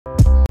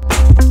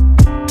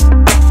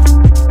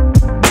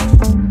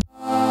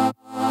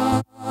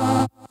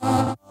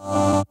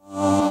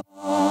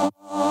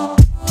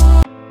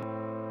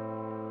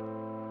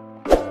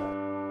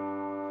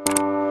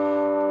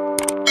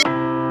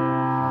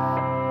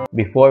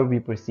Before we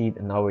proceed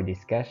in our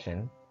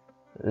discussion,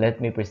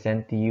 let me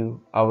present to you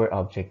our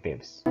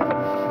objectives.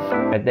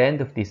 At the end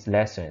of this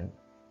lesson,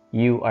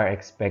 you are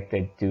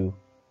expected to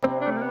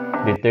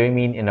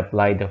determine and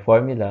apply the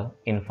formula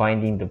in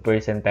finding the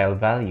percentile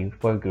value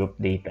for group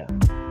data.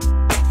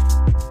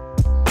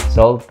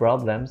 Solve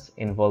problems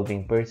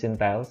involving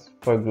percentiles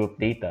for group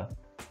data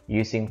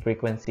using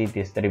frequency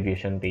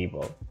distribution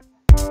table.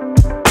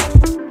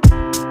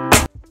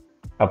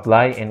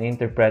 Apply and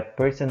interpret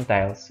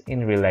percentiles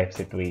in real-life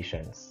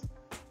situations.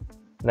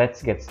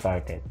 Let's get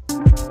started.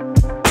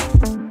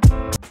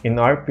 In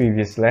our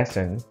previous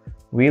lesson,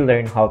 we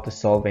learned how to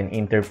solve and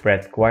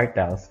interpret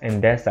quartiles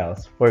and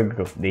deciles for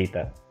group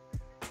data.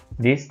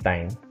 This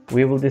time,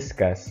 we will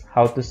discuss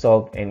how to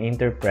solve and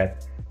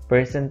interpret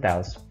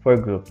percentiles for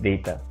group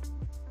data.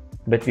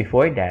 But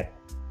before that,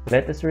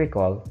 let us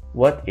recall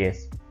what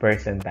is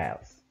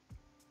percentiles.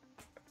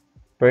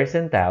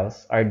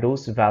 Percentiles are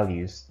those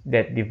values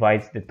that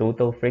divides the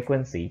total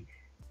frequency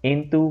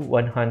into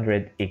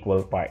 100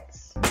 equal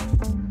parts.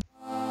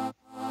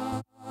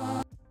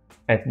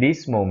 At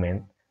this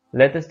moment,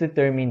 let us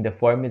determine the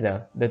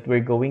formula that we're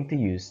going to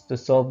use to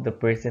solve the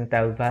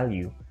percentile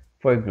value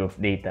for group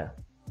data.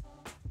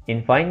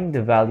 In finding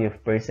the value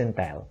of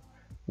percentile,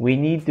 we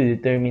need to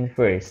determine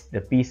first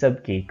the P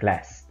sub k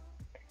class.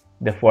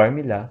 The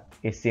formula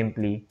is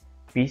simply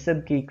P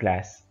sub k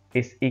class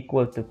is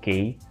equal to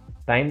k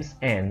times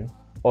n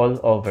all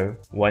over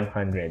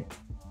 100.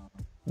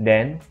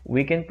 Then,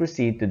 we can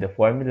proceed to the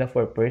formula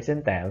for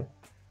percentile,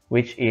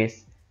 which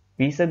is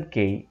P sub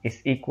k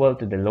is equal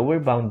to the lower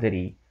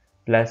boundary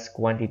plus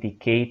quantity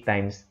k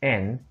times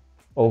n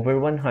over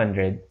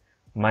 100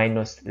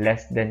 minus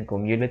less than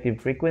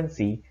cumulative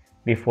frequency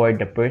before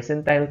the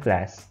percentile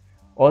class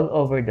all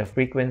over the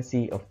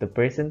frequency of the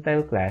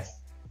percentile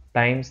class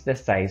times the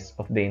size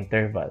of the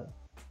interval.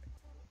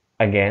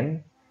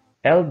 Again,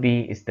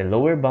 LB is the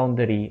lower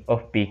boundary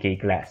of PK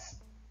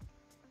class.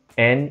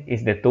 N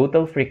is the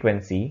total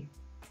frequency.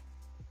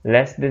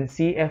 Less than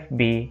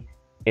CFB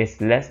is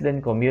less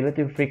than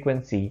cumulative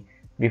frequency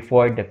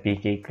before the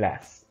PK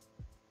class.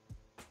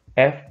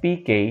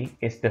 FPK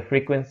is the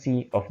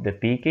frequency of the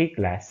PK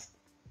class.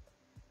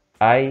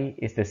 I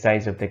is the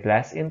size of the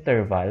class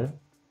interval.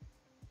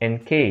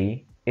 And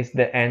K is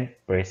the nth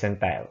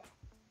percentile.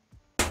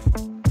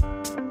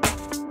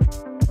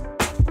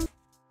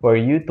 For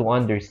you to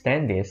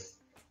understand this,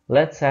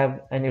 let's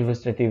have an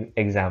illustrative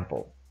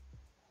example.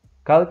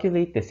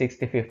 Calculate the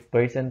 65th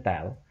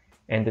percentile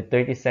and the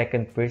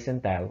 32nd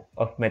percentile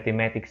of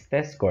mathematics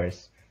test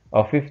scores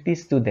of 50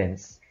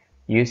 students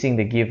using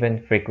the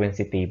given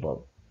frequency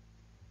table.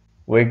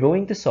 We're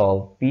going to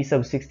solve P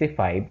sub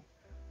 65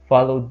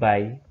 followed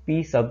by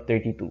P sub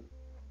 32.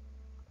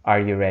 Are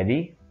you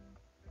ready?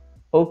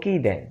 Okay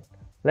then,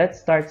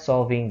 let's start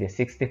solving the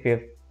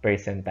 65th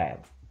percentile.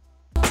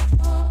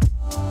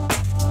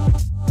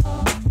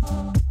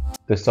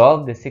 To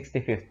solve the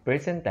 65th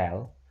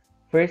percentile,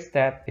 first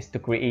step is to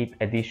create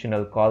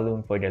additional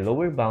column for the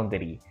lower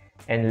boundary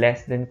and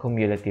less than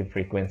cumulative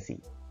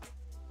frequency.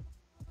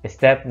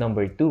 Step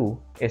number 2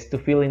 is to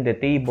fill in the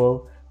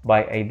table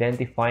by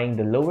identifying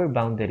the lower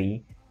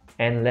boundary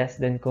and less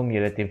than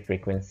cumulative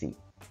frequency.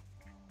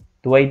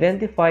 To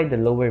identify the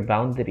lower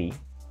boundary,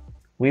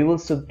 we will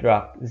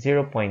subtract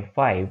 0.5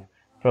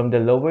 from the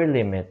lower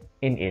limit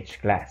in each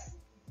class.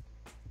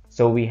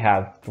 So we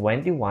have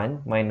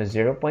 21 minus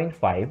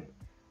 0.5,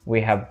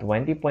 we have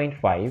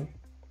 20.5,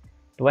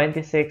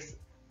 26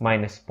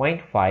 minus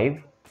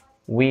 0.5,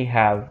 we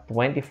have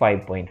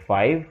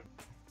 25.5,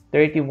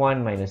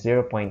 31 minus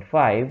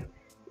 0.5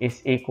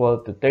 is equal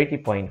to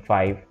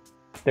 30.5,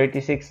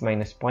 36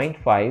 minus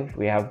 0.5,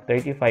 we have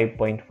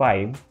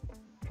 35.5,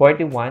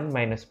 41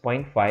 minus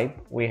 0.5,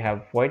 we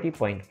have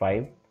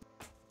 40.5,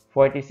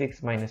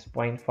 46 minus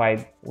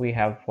 0.5, we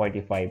have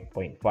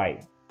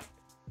 45.5.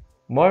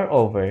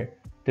 Moreover,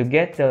 to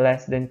get the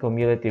less than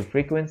cumulative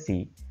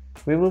frequency,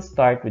 we will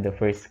start with the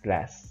first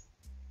class,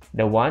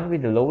 the one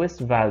with the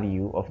lowest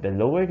value of the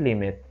lower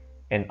limit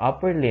and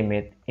upper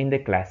limit in the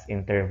class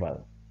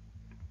interval.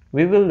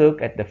 We will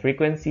look at the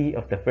frequency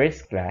of the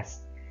first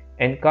class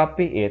and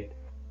copy it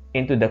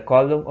into the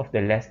column of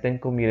the less than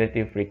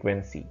cumulative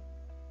frequency.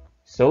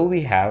 So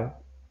we have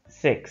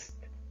 6th.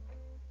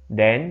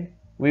 Then,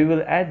 we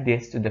will add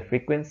this to the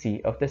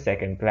frequency of the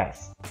second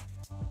class.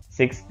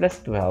 6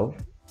 plus 12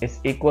 is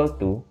equal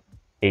to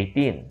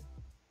 18.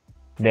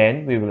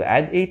 Then, we will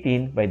add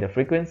 18 by the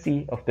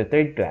frequency of the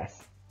third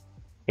class.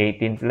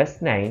 18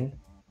 plus 9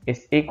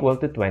 is equal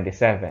to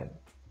 27.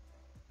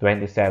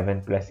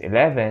 27 plus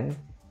 11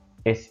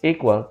 is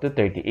equal to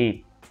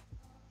 38.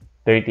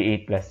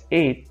 38 plus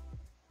 8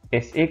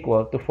 is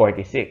equal to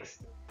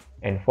 46.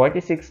 And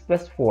 46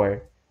 plus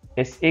 4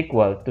 is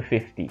equal to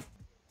 50.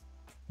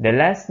 The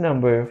last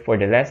number for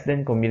the less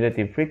than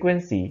cumulative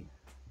frequency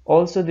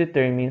also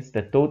determines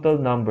the total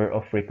number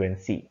of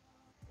frequency.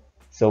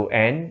 So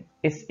n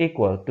is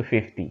equal to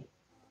 50.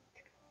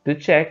 To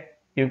check,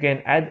 you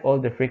can add all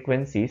the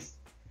frequencies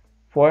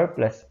 4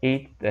 plus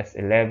 8 plus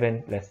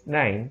 11 plus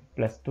 9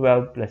 plus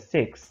 12 plus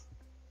 6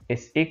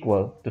 is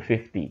equal to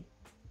 50.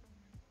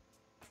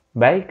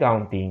 By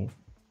counting,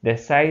 the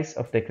size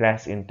of the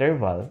class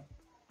interval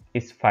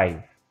is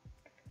 5.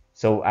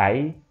 So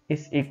I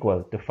is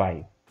equal to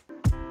 5.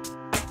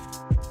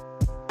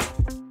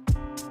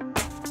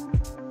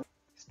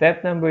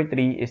 Step number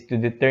 3 is to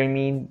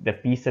determine the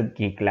P sub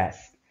k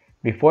class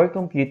before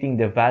computing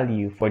the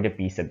value for the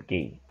P sub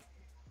k.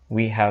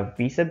 We have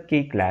P sub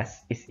k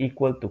class is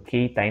equal to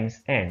k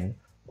times n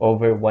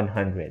over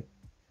 100.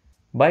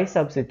 By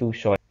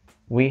substitution,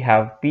 we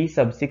have P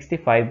sub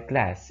 65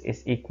 class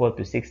is equal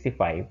to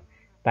 65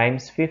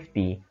 times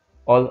 50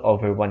 all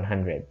over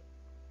 100.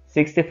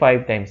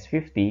 65 times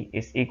 50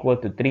 is equal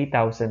to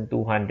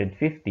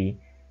 3,250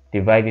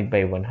 divided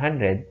by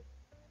 100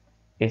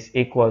 is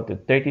equal to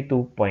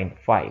 32.5.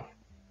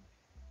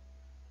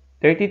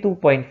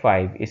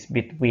 32.5 is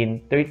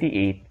between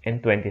 38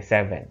 and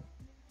 27.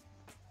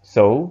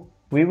 So,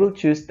 we will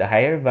choose the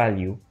higher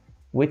value,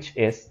 which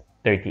is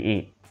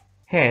 38.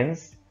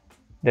 Hence,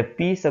 the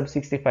P sub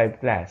 65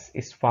 class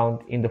is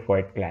found in the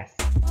fourth class.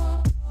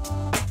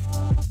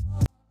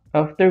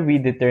 After we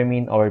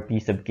determine our P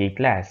sub k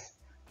class,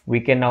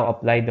 we can now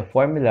apply the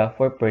formula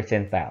for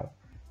percentile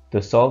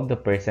to solve the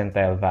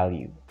percentile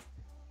value.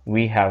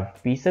 We have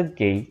P sub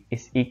k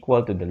is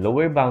equal to the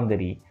lower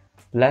boundary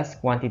plus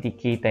quantity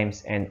k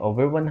times n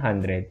over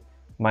 100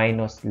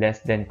 minus less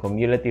than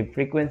cumulative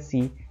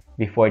frequency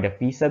before the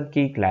P sub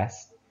k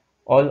class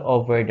all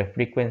over the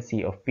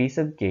frequency of P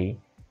sub k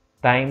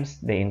times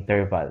the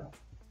interval.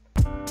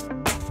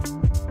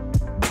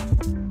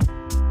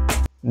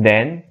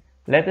 Then,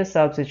 let us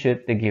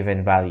substitute the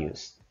given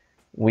values.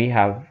 We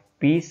have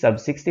P sub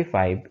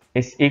 65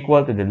 is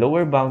equal to the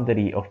lower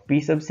boundary of P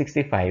sub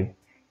 65,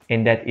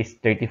 and that is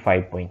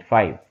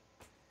 35.5,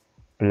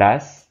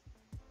 plus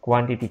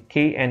quantity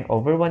kn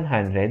over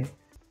 100,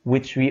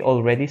 which we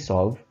already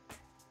solved,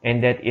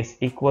 and that is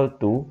equal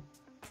to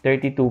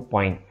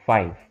 32.5,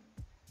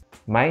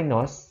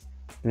 minus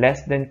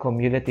less than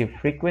cumulative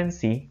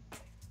frequency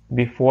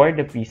before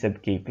the P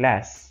sub k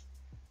class,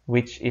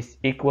 which is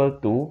equal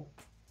to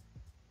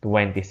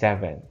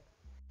 27,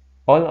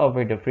 all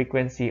over the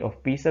frequency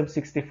of P sub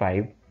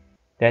 65,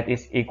 that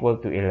is equal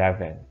to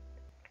 11,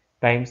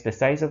 times the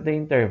size of the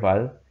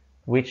interval,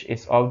 which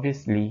is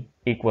obviously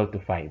equal to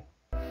 5.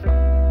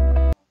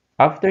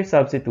 After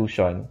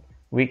substitution,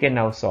 we can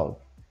now solve.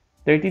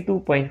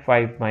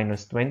 32.5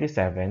 minus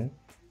 27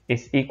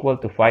 is equal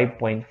to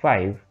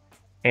 5.5,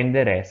 and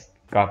the rest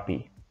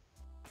copy.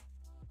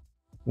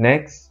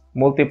 Next,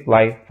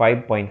 multiply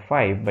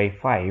 5.5 by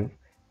 5,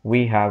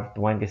 we have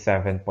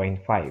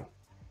 27.5.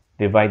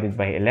 Divided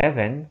by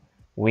 11,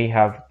 we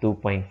have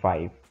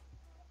 2.5.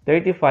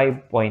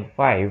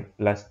 35.5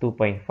 plus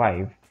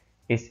 2.5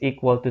 is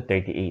equal to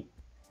 38.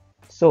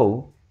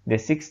 So, the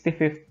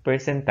 65th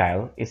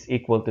percentile is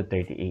equal to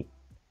 38.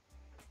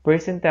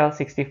 Percentile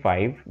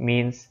 65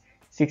 means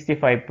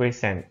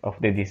 65% of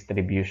the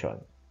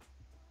distribution.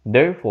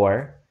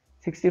 Therefore,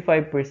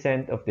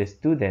 65% of the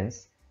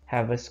students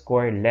have a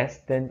score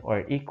less than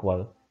or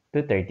equal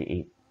to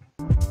 38.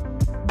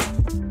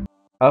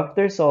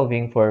 After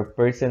solving for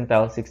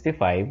percentile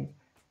 65,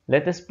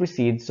 let us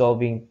proceed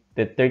solving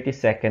the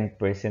 32nd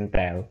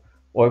percentile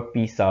or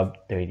P sub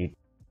 32.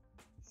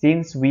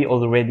 Since we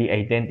already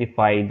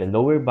identified the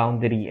lower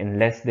boundary and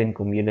less than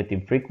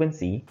cumulative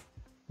frequency,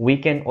 we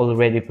can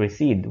already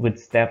proceed with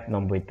step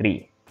number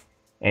 3,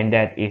 and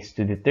that is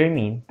to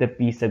determine the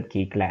P sub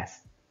k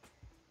class.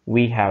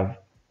 We have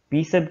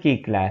P sub k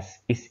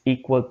class is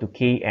equal to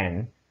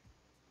kn,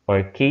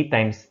 or k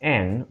times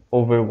n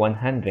over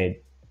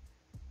 100.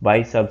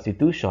 By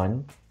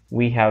substitution,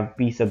 we have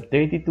P sub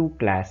 32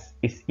 class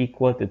is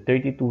equal to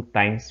 32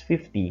 times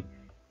 50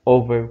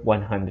 over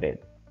 100.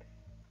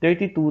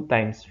 32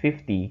 times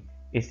 50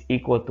 is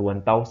equal to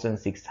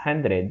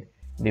 1,600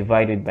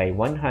 divided by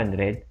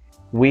 100,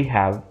 we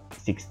have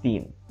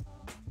 16.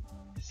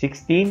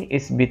 16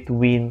 is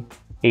between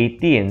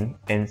 18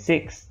 and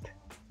 6th.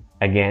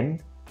 Again,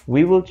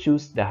 we will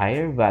choose the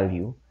higher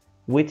value,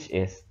 which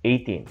is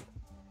 18.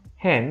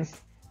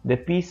 Hence, the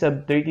P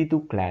sub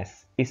 32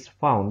 class is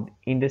found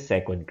in the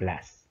second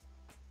class.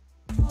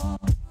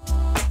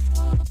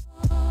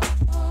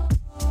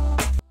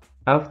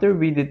 After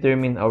we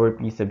determine our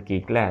P sub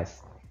k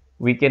class,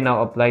 we can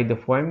now apply the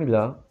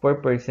formula for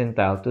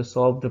percentile to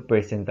solve the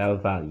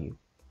percentile value.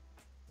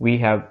 We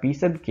have P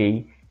sub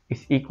k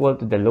is equal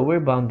to the lower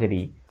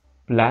boundary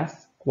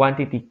plus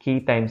quantity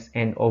k times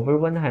n over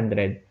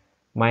 100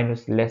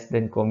 minus less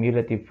than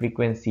cumulative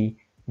frequency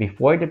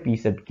before the P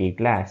sub k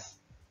class,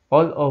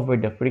 all over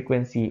the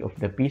frequency of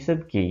the P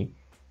sub k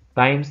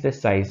times the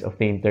size of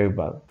the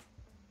interval.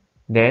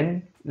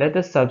 Then, let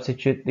us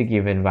substitute the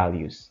given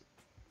values.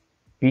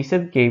 P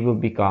sub k will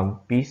become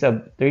P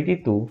sub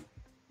 32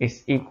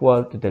 is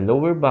equal to the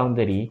lower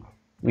boundary,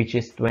 which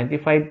is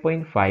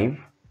 25.5.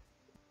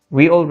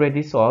 We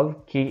already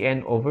solved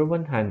kn over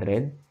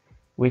 100,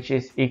 which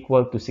is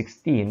equal to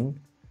 16,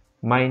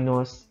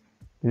 minus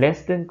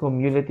less than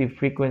cumulative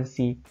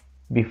frequency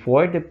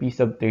before the P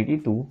sub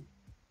 32,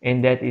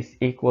 and that is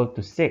equal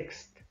to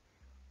 6th,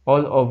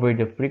 all over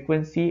the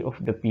frequency of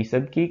the P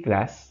sub k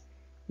class,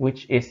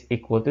 which is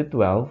equal to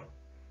 12,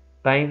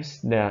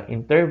 times the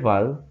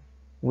interval,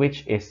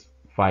 which is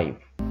 5.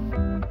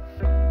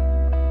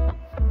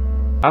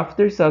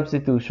 After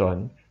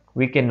substitution,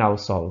 we can now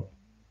solve.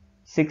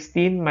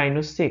 16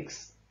 minus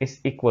 6 is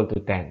equal to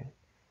 10,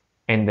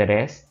 and the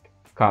rest,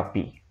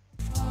 copy.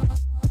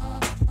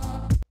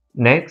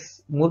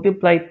 Next,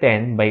 multiply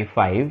 10 by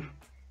 5,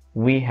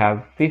 we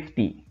have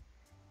 50.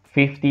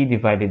 50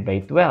 divided by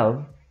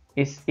 12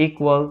 is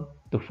equal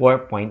to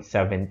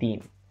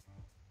 4.17.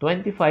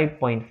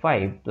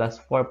 25.5 plus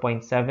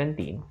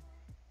 4.17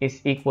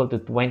 is equal to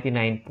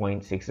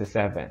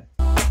 29.67.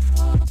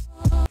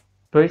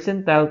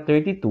 Percentile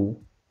 32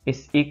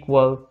 is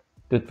equal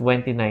to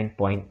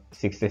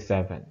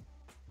 29.67.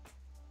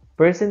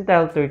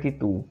 Percentile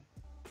 32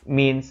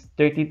 means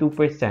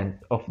 32%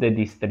 of the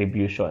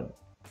distribution.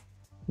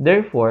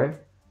 Therefore,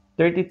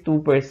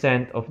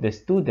 32% of the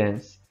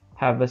students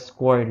have a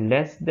score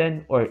less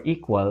than or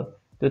equal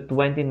to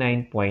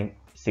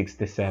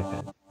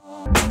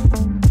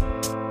 29.67.